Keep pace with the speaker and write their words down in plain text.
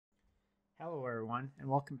Hello everyone, and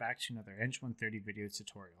welcome back to another Eng 130 video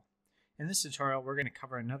tutorial. In this tutorial, we're going to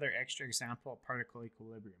cover another extra example of particle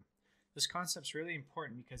equilibrium. This concept is really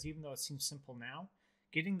important because even though it seems simple now,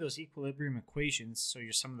 getting those equilibrium equations, so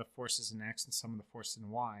your sum of the forces in x and sum of the forces in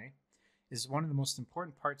y, is one of the most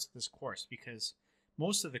important parts of this course because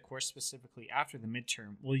most of the course, specifically after the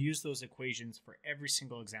midterm, will use those equations for every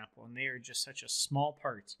single example, and they are just such a small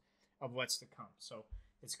part of what's to come. So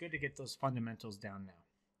it's good to get those fundamentals down now.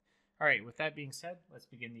 Alright, with that being said, let's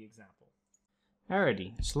begin the example.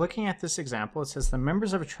 Alrighty, so looking at this example, it says the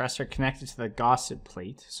members of a truss are connected to the Gossett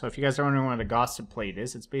plate. So if you guys are wondering what a Gossett plate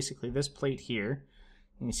is, it's basically this plate here.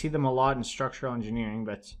 And you see them a lot in structural engineering,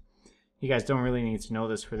 but you guys don't really need to know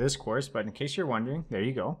this for this course, but in case you're wondering, there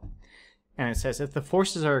you go. And it says if the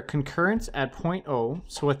forces are concurrent at point O,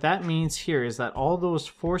 so what that means here is that all those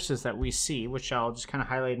forces that we see, which I'll just kind of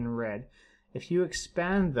highlight in red, if you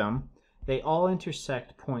expand them, they all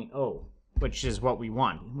intersect point O, which is what we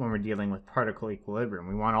want when we're dealing with particle equilibrium.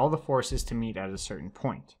 We want all the forces to meet at a certain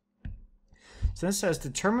point. So this says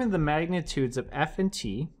determine the magnitudes of F and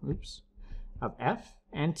T,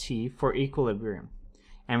 for equilibrium.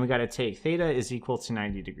 And we got to take theta is equal to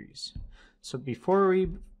 90 degrees. So before we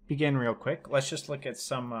begin real quick, let's just look at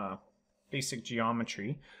some basic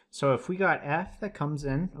geometry. So if we got F that comes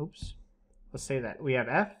in, let's say that we have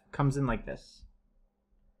F comes in like this.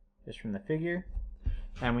 Just from the figure,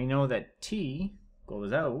 and we know that T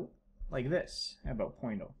goes out like this, about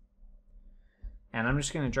point O. And I'm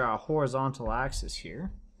just going to draw a horizontal axis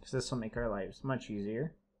here, because this will make our lives much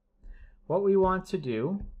easier. What we want to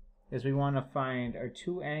do is we want to find our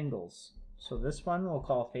two angles. So this one we'll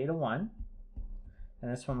call theta 1,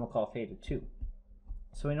 and this one we'll call theta 2.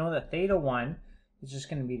 So we know that theta 1 is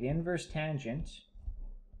just going to be the inverse tangent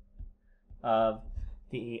of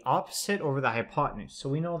the opposite over the hypotenuse. So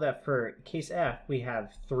we know that for case F, we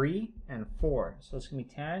have 3 and 4. So it's going to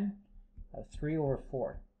be tan of 3 over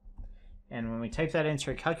 4. And when we type that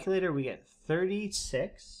into our calculator, we get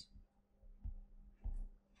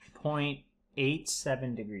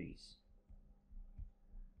 36.87 degrees.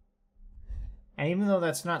 And even though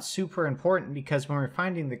that's not super important, because when we're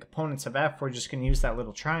finding the components of F, we're just going to use that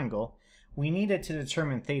little triangle, we need it to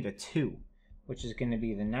determine theta 2. Which is going to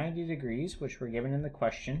be the 90 degrees, which we're given in the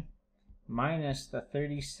question, minus the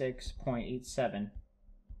 36.87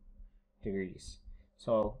 degrees.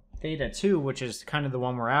 So theta 2, which is kind of the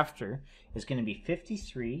one we're after, is going to be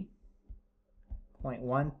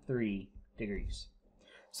 53.13 degrees.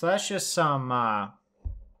 So that's just some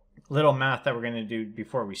little math that we're going to do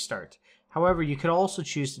before we start. However, you could also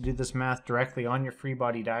choose to do this math directly on your free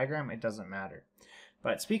body diagram. It doesn't matter.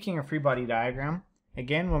 But speaking of free body diagram,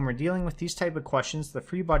 again, when we're dealing with these type of questions, the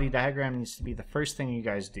free body diagram needs to be the first thing you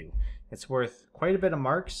guys do. It's worth quite a bit of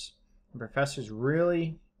marks, and professors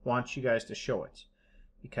really want you guys to show it.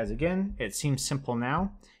 Because again, it seems simple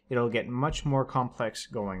now, it'll get much more complex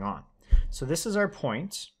going on. So this is our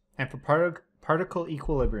point, and for particle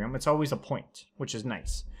equilibrium, it's always a point, which is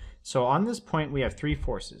nice. So on this point, we have three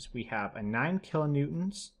forces. We have a 9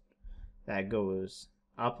 kilonewtons that goes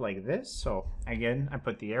up like this. So again, I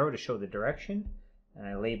put the arrow to show the direction, and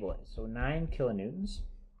I label it. So 9 kilonewtons.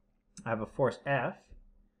 I have a force F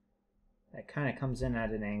that kind of comes in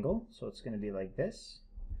at an angle, so it's going to be like this.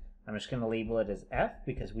 I'm just going to label it as F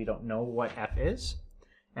because we don't know what F is.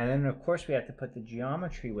 And then of course we have to put the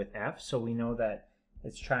geometry with F, so we know that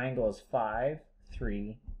its triangle is 5,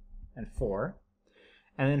 3, and 4.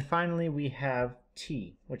 And then finally we have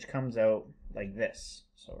T, which comes out like this.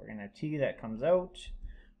 So we're going to have T that comes out,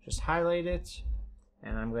 just highlight it.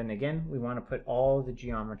 And I'm going to, again, we want to put all the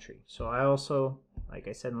geometry. So I also, like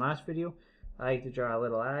I said in the last video, I like to draw a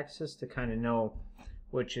little axis to kind of know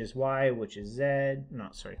which is Y, which is Z. No,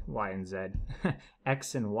 sorry, Y and Z.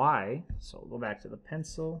 X and Y. So we'll go back to the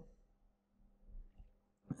pencil.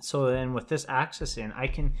 So then with this axis in, I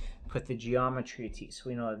can put the geometry of T. So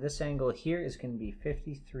we know that this angle here is going to be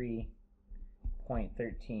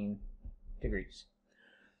 53.13 degrees.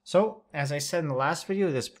 So, as I said in the last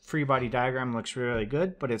video, this free body diagram looks really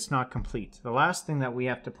good, but it's not complete. The last thing that we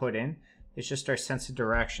have to put in is just our sense of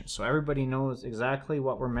direction. So everybody knows exactly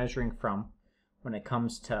what we're measuring from when it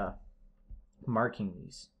comes to marking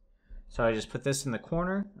these. So I just put this in the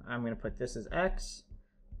corner. I'm going to put this as X,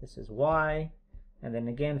 this is Y, and then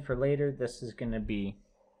again for later, this is going to be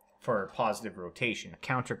for positive rotation.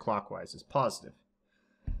 Counterclockwise is positive.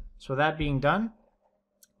 So that being done,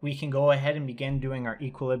 we can go ahead and begin doing our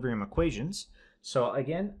equilibrium equations. So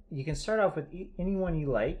again, you can start off with any one you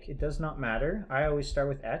like. It does not matter. I always start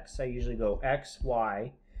with X. I usually go X,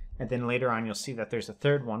 Y, and then later on you'll see that there's a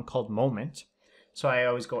third one called moment. So I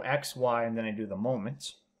always go X, Y, and then I do the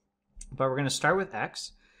moment. But we're going to start with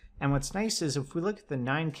x. And what's nice is if we look at the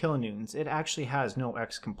 9 kilonewtons, it actually has no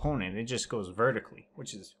x component. It just goes vertically,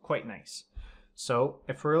 which is quite nice. So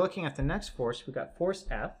if we're looking at the next force, we've got force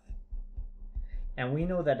F. And we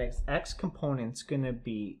know that its x component's going to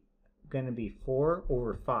be 4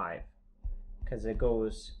 over 5. Because it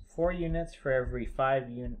goes 4 units for every 5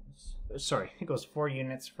 units. Sorry, it goes 4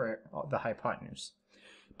 units for the hypotenuse.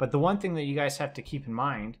 But the one thing that you guys have to keep in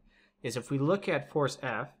mind is if we look at force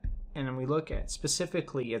F, and then we look at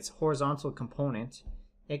specifically its horizontal component,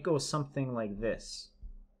 it goes something like this.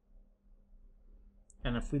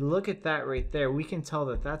 And if we look at that right there, we can tell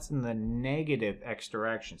that that's in the negative x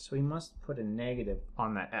direction. So we must put a negative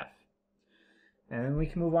on that F. And then we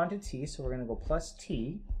can move on to t, so we're going to go plus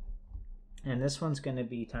t. And this one's going to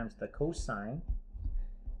be times the cosine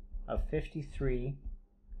of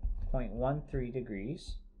 53.13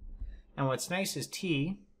 degrees. And what's nice is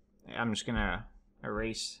t, I'm just going to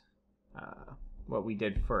erase what we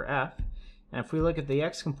did for f. And if we look at the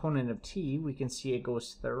x component of t, we can see it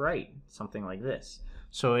goes to the right, something like this.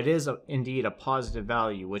 So it is indeed a positive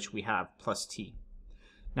value, which we have plus t.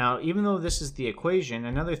 Now, even though this is the equation,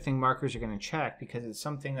 another thing markers are going to check, because it's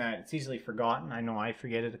something that it's easily forgotten. I know I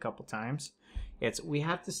forget it a couple times. We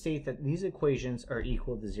have to state that these equations are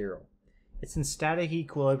equal to 0. It's in static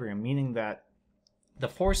equilibrium, meaning that the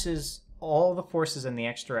forces, all the forces in the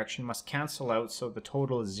x direction must cancel out, so the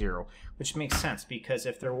total is 0, which makes sense, because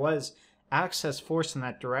if there was excess force in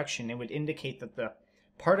that direction, it would indicate that the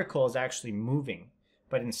particle is actually moving.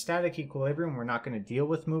 But in static equilibrium, we're not going to deal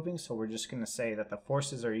with moving, so we're just going to say that the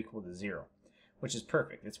forces are equal to 0, which is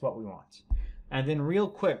perfect. It's what we want. And then real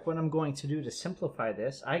quick, what I'm going to do to simplify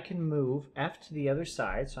this, I can move f to the other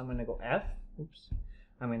side. So I'm going to go f,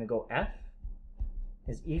 I'm going to go f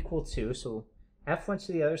is equal to, so f went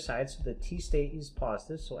to the other side, so the t state is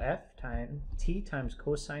positive, so f times t times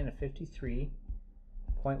cosine of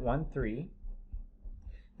 53.13,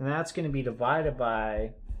 and that's going to be divided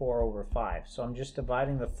by 4 over 5. So I'm just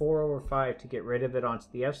dividing the 4 over 5 to get rid of it onto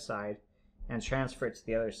the f side and transfer it to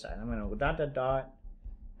the other side. I'm going to go dot dot dot,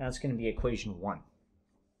 and that's going to be equation 1.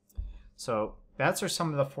 So that's our sum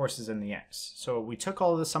of the forces in the x. So we took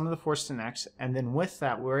all the sum of the forces in x, and then with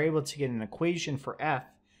that we were able to get an equation for f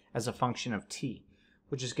as a function of t,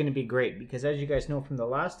 which is going to be great, because as you guys know from the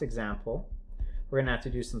last example, we're going to have to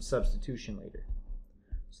do some substitution later.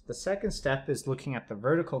 So the second step is looking at the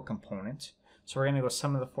vertical component. So we're going to go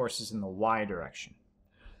sum of the forces in the y direction.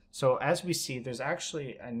 So as we see, there's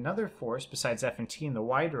actually another force besides F and T in the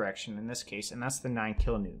y direction in this case, and that's the 9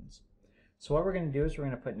 kilonewtons. So what we're going to do is we're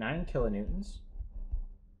going to put 9 kilonewtons.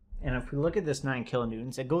 And if we look at this 9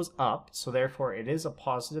 kilonewtons, it goes up, so therefore it is a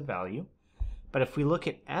positive value. But if we look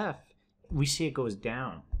at F, we see it goes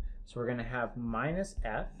down. So we're going to have minus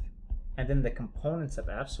F, and then the components of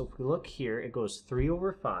F. So if we look here, it goes 3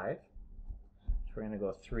 over 5. So we're going to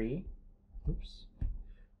go 3. We're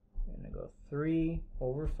going to go 3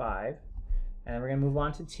 over 5, and then we're going to move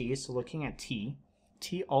on to t. So looking at t,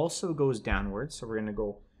 t also goes downwards, so we're going to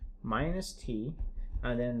go minus t,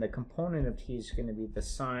 and then the component of t is going to be the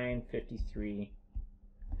sine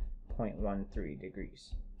 53.13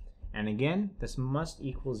 degrees. And again, this must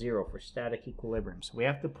equal 0 for static equilibrium, so we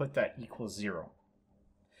have to put that equals 0.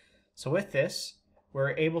 So with this,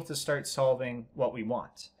 we're able to start solving what we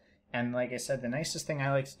want. And like I said, the nicest thing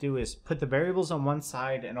I like to do is put the variables on one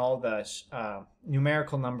side and all the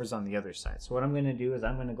numerical numbers on the other side. So what I'm going to do is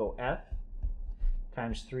I'm going to go f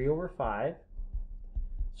times 3 over 5.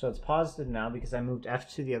 So it's positive now because I moved f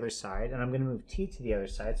to the other side. And I'm going to move t to the other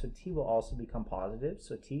side. So t will also become positive.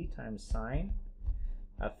 So t times sine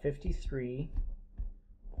of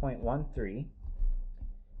 53.13.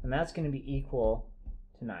 And that's going to be equal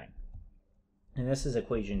to 9. And this is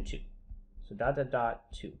equation 2. So dot dot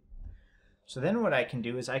dot 2. So then what I can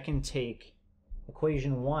do is I can take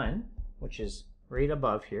equation 1, which is right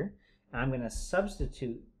above here, and I'm going to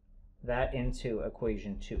substitute that into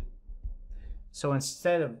equation 2. So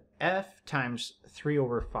instead of f times 3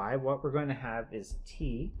 over 5, what we're going to have is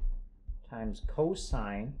t times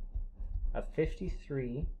cosine of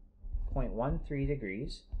 53.13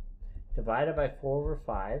 degrees divided by 4 over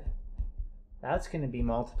 5. That's going to be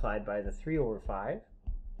multiplied by the 3 over 5.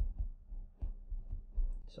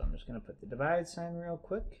 So I'm just going to put the divide sign real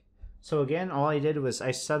quick. So again, all I did was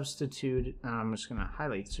I substituted, I'm just going to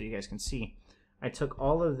highlight so you guys can see. I took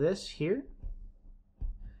all of this here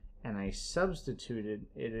and I substituted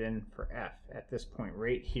it in for f at this point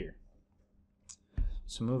right here.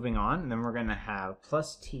 So moving on, and then we're going to have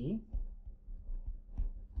plus t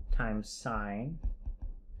times sine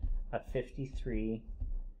of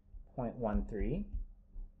 53.13.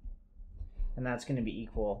 and that's going to be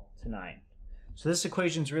equal to 9. So this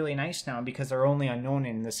equation is really nice now because our only unknown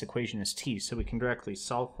in this equation is t, so we can directly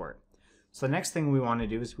solve for it. So the next thing we want to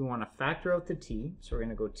do is we want to factor out the t, so we're going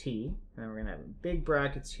to go t, and then we're going to have big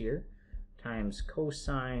brackets here, times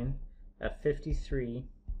cosine of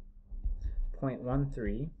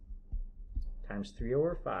 53.13 times 3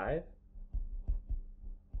 over 5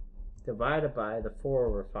 divided by the 4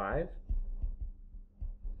 over 5.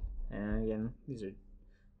 And again, these are,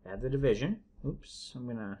 add the division. Oops, I'm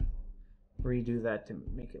going to redo that to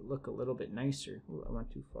make it look a little bit nicer. Ooh, I went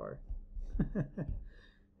too far.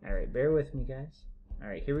 Alright, bear with me, guys.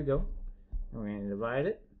 Alright, here we go. We're going to divide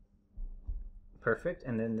it. Perfect.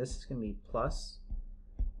 And then this is going to be plus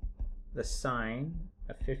the sine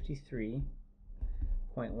of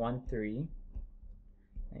 53.13.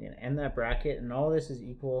 I'm going to end that bracket, and all this is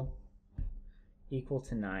equal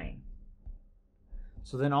to 9.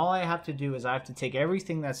 So then all I have to do is I have to take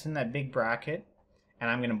everything that's in that big bracket, and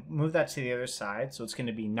I'm going to move that to the other side. So it's going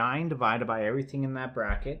to be 9 divided by everything in that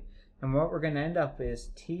bracket. And what we're going to end up is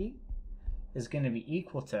t is going to be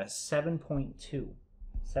equal to 7.2.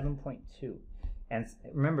 7.2. And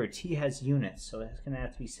remember, t has units, so it's going to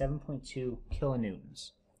have to be 7.2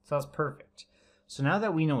 kilonewtons. So that's perfect. So now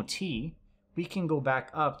that we know t, we can go back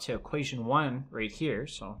up to equation 1 right here,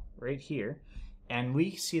 so right here, and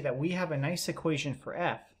we see that we have a nice equation for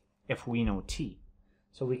f if we know t.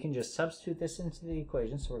 So we can just substitute this into the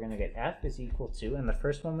equation. So we're going to get f is equal to, and the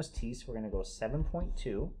first one was t, so we're going to go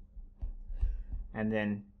 7.2, and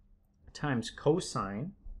then times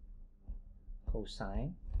cosine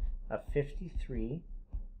of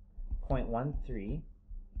 53.13,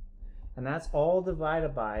 and that's all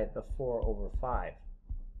divided by the 4 over 5.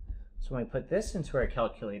 So when we put this into our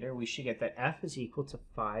calculator, we should get that f is equal to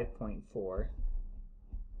 5.4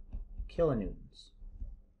 kilonewtons.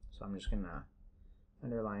 So I'm just going to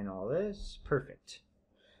underline all this. Perfect.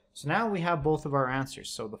 So now we have both of our answers.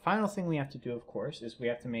 So the final thing we have to do, of course, is we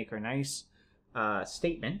have to make our nice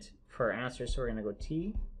statement for our answer. So we're going to go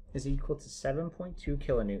t is equal to 7.2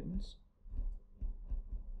 kilonewtons.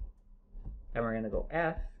 And we're going to go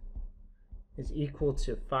f is equal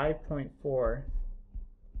to 5.4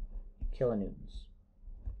 kilonewtons.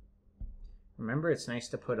 Remember, it's nice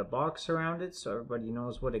to put a box around it so everybody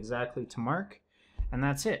knows what exactly to mark. And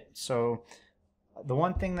that's it. So the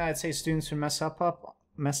one thing that I'd say students would mess up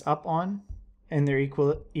on in their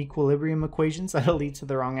equilibrium equations that'll lead to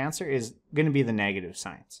the wrong answer is going to be the negative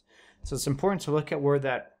signs. So it's important to look at where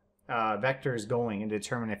that vector is going and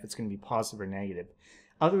determine if it's going to be positive or negative.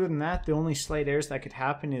 Other than that, the only slight errors that could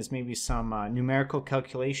happen is maybe some numerical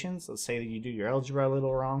calculations. Let's say that you do your algebra a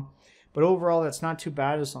little wrong. But overall, that's not too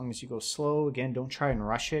bad as long as you go slow. Again, don't try and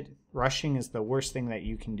rush it. Rushing is the worst thing that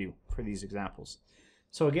you can do for these examples.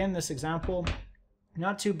 So again, this example,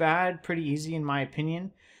 not too bad, pretty easy in my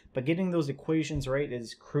opinion. But getting those equations right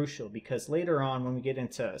is crucial because later on when we get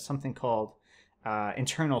into something called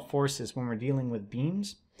internal forces, when we're dealing with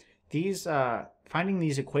beams, these finding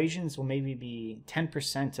these equations will maybe be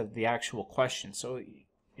 10% of the actual question. So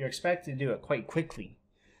you're expected to do it quite quickly.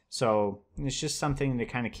 So it's just something to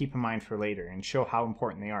kind of keep in mind for later and show how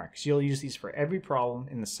important they are, because you'll use these for every problem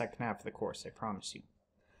in the second half of the course, I promise you.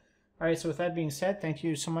 All right, so with that being said, thank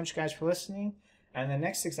you so much, guys, for listening. And the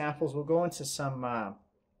next examples, we'll go into some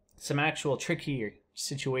actual trickier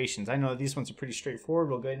situations. I know these ones are pretty straightforward.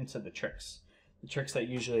 We'll get into the tricks that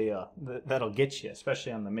usually that'll get you,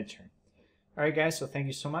 especially on the midterm. All right, guys, so thank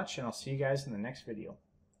you so much, and I'll see you guys in the next video.